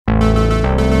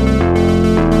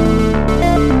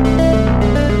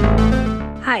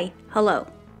Hello.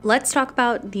 Let's talk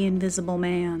about the Invisible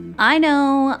Man. I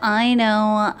know,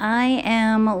 I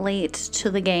am late to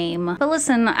the game. But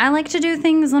listen, I like to do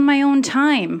things on my own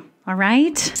time.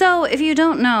 Alright? So, if you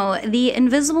don't know, the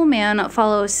Invisible Man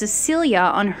follows Cecilia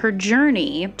on her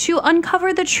journey to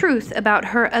uncover the truth about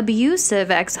her abusive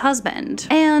ex-husband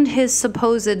and his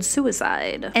supposed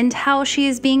suicide, and how she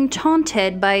is being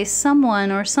taunted by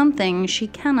someone or something she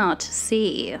cannot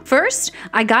see. First,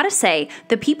 I gotta say,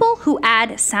 the people who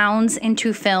add sounds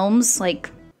into films,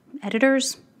 like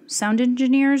editors, sound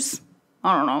engineers,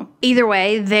 I don't know. Either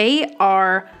way, they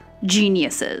are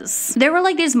geniuses. There were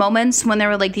like these moments when there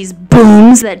were like these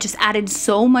booms that just added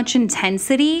so much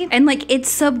intensity, and like it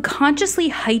subconsciously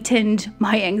heightened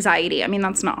my anxiety. I mean,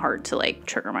 that's not hard to like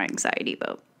trigger my anxiety,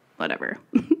 but whatever.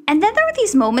 And then there were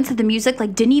these moments that the music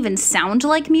like didn't even sound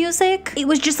like music. It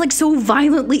was just like so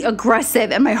violently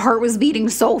aggressive and my heart was beating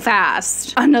so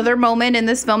fast. Another moment in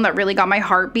this film that really got my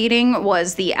heart beating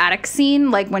was the attic scene,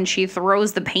 like when she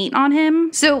throws the paint on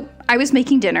him. So I was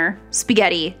making dinner,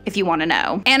 spaghetti, if you want to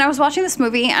know. And I was watching this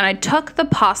movie and I took the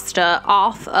pasta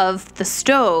off of the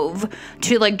stove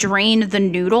to like drain the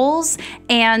noodles,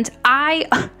 and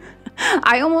I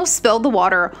almost spilled the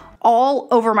water all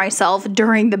over myself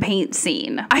during the paint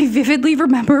scene. I vividly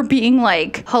remember being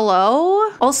like,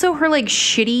 hello? Also, her like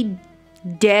shitty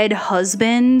dead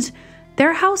husband,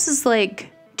 their house is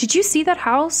like, did you see that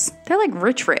house? They're like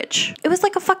rich. It was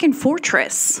like a fucking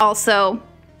fortress. Also,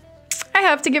 I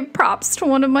have to give props to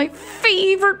one of my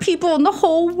favorite people in the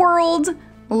whole world,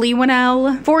 Leigh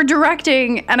Whannell, for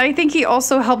directing, and I think he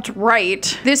also helped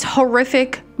write this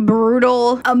horrific,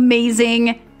 brutal,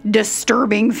 amazing,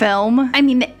 disturbing film. I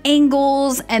mean, the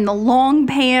angles and the long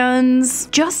pans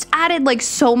just added like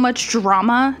so much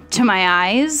drama to my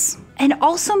eyes, and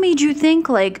also made you think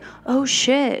like, oh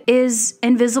shit, is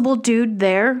invisible dude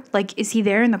there? Like, is he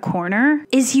there in the corner?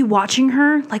 Is he watching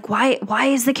her? Like, why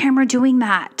is the camera doing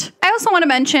that? I also want to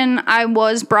mention I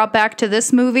was brought back to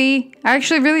this movie. I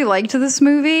actually really liked this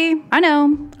movie. I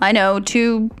know,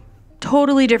 two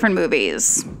totally different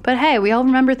movies. But hey, we all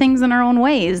remember things in our own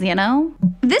ways, you know?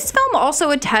 This film also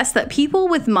attests that people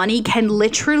with money can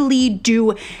literally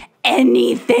do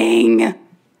anything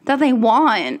that they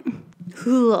want.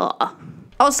 Ugh.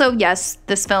 Also, yes,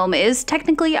 this film is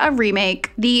technically a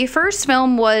remake. The first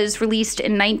film was released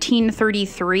in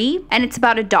 1933, and it's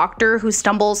about a doctor who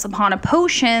stumbles upon a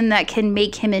potion that can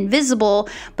make him invisible,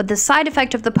 but the side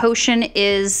effect of the potion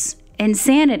is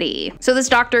insanity. So this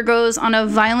doctor goes on a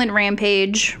violent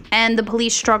rampage, and the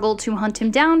police struggle to hunt him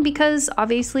down because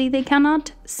obviously they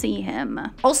cannot see him.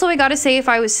 Also, I gotta say, if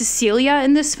I was Cecilia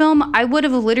in this film, I would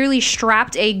have literally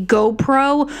strapped a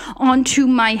GoPro onto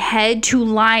my head to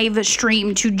live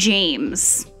stream to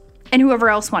James and whoever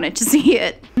else wanted to see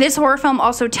it. This horror film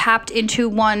also tapped into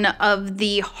one of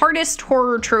the hardest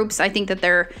horror tropes I think that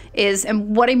there is,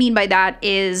 and what I mean by that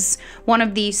is one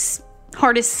of these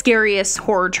hardest, scariest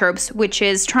horror tropes, which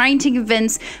is trying to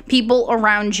convince people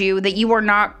around you that you are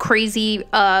not crazy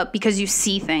because you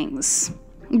see things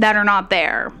that are not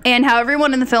there, and how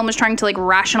everyone in the film is trying to like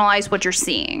rationalize what you're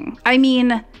seeing. I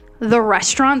mean, the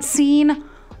restaurant scene,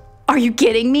 are you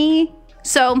kidding me?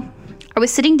 So I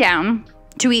was sitting down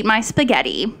to eat my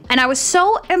spaghetti, and I was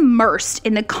so immersed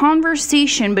in the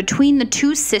conversation between the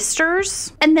two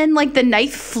sisters, and then like the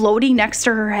knife floating next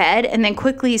to her head and then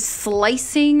quickly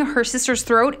slicing her sister's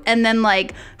throat and then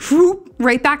like whoop,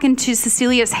 right back into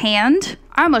Cecilia's hand.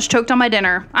 I almost choked on my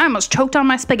dinner. I almost choked on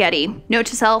my spaghetti. Note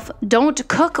to self, don't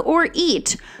cook or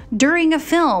eat during a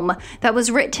film that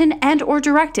was written and or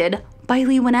directed by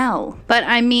Leigh Whannell. But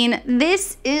I mean,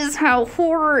 this is how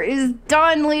horror is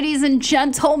done, ladies and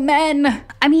gentlemen.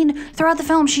 I mean, throughout the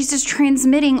film, she's just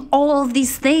transmitting all of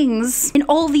these things and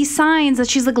all of these signs that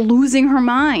she's like losing her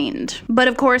mind. But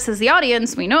of course, as the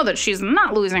audience, we know that she's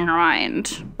not losing her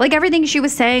mind. Like everything she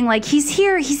was saying, like, he's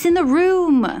here, he's in the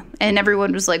room. And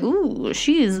everyone was like, ooh,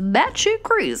 she's batshit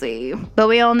crazy. But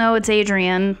we all know it's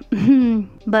Adrian.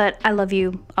 But I love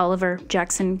you, Oliver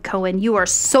Jackson Cohen. You are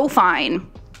so fine.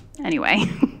 Anyway,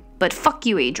 but fuck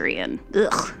you, Adrian.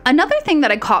 Ugh. Another thing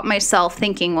that I caught myself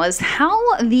thinking was,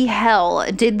 how the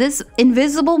hell did this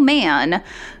invisible man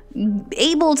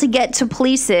able to get to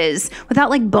places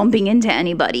without like bumping into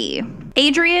anybody?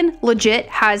 Adrian legit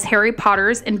has Harry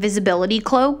Potter's invisibility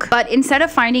cloak, but instead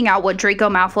of finding out what Draco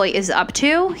Malfoy is up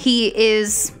to, he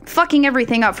is fucking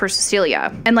everything up for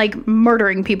Cecilia and like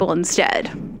murdering people instead.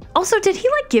 Also, did he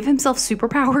like give himself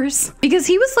superpowers? Because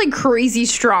he was like crazy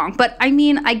strong, but I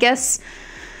mean, I guess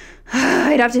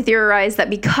I'd have to theorize that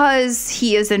because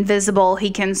he is invisible,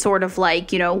 he can sort of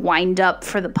like, you know, wind up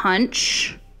for the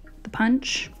punch. The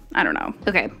punch? I don't know.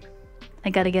 Okay. I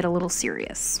gotta get a little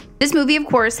serious. This movie, of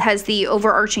course, has the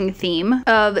overarching theme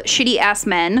of shitty ass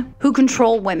men who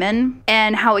control women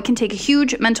and how it can take a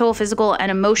huge mental, physical,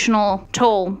 and emotional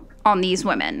toll on these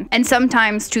women. And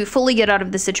sometimes to fully get out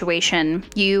of the situation,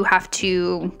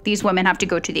 these women have to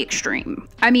go to the extreme.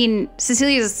 I mean,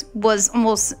 Cecilia was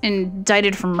almost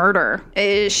indicted for murder.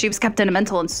 She was kept in a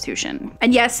mental institution.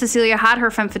 And yes, Cecilia had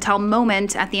her femme fatale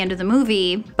moment at the end of the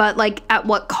movie, but like at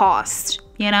what cost,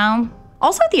 you know?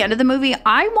 Also at the end of the movie,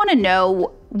 I want to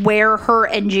know where her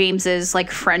and James's like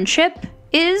friendship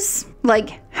is.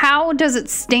 Like, how does it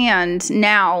stand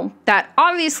now that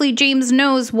obviously James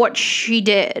knows what she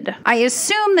did? I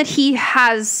assume that he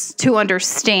has to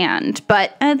understand,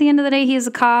 but at the end of the day, he's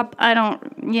a cop. I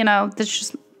don't, you know,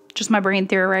 that's just my brain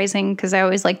theorizing because I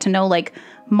always like to know like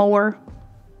more.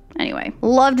 Anyway,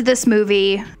 loved this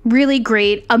movie. Really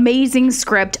great, amazing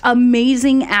script,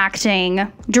 amazing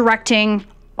acting, directing,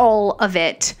 all of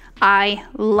it. I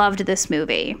loved this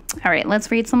movie. All right, let's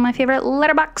read some of my favorite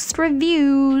Letterboxd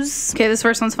reviews. Okay, this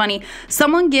first one's funny.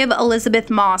 Someone give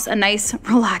Elizabeth Moss a nice,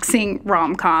 relaxing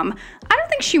rom-com. I don't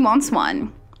think she wants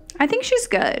one. I think she's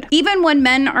good. Even when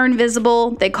men are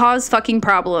invisible, they cause fucking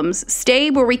problems. Stay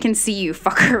where we can see you,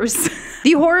 fuckers.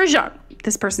 The horror genre,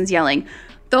 this person's yelling.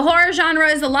 The horror genre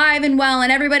is alive and well,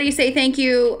 and everybody say thank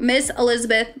you, Miss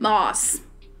Elizabeth Moss.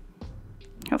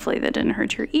 Hopefully that didn't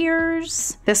hurt your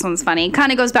ears. This one's funny.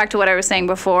 Kind of goes back to what I was saying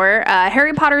before.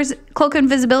 Harry Potter's Cloak of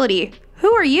Invisibility.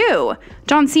 Who are you?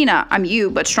 John Cena. I'm you,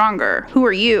 but stronger. Who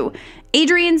are you?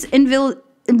 Adrian's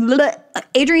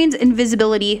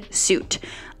invisibility suit.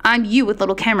 I'm you with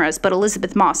little cameras, but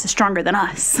Elizabeth Moss is stronger than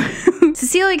us.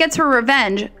 Cecilia gets her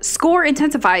revenge. Score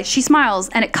intensifies. She smiles,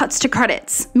 and it cuts to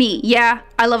credits. Me. Yeah,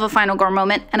 I love a final gore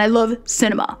moment, and I love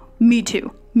cinema. Me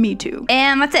too. Me too.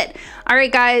 And that's it. All right,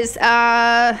 guys.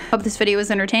 Hope this video was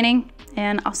entertaining,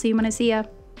 and I'll see you when I see ya.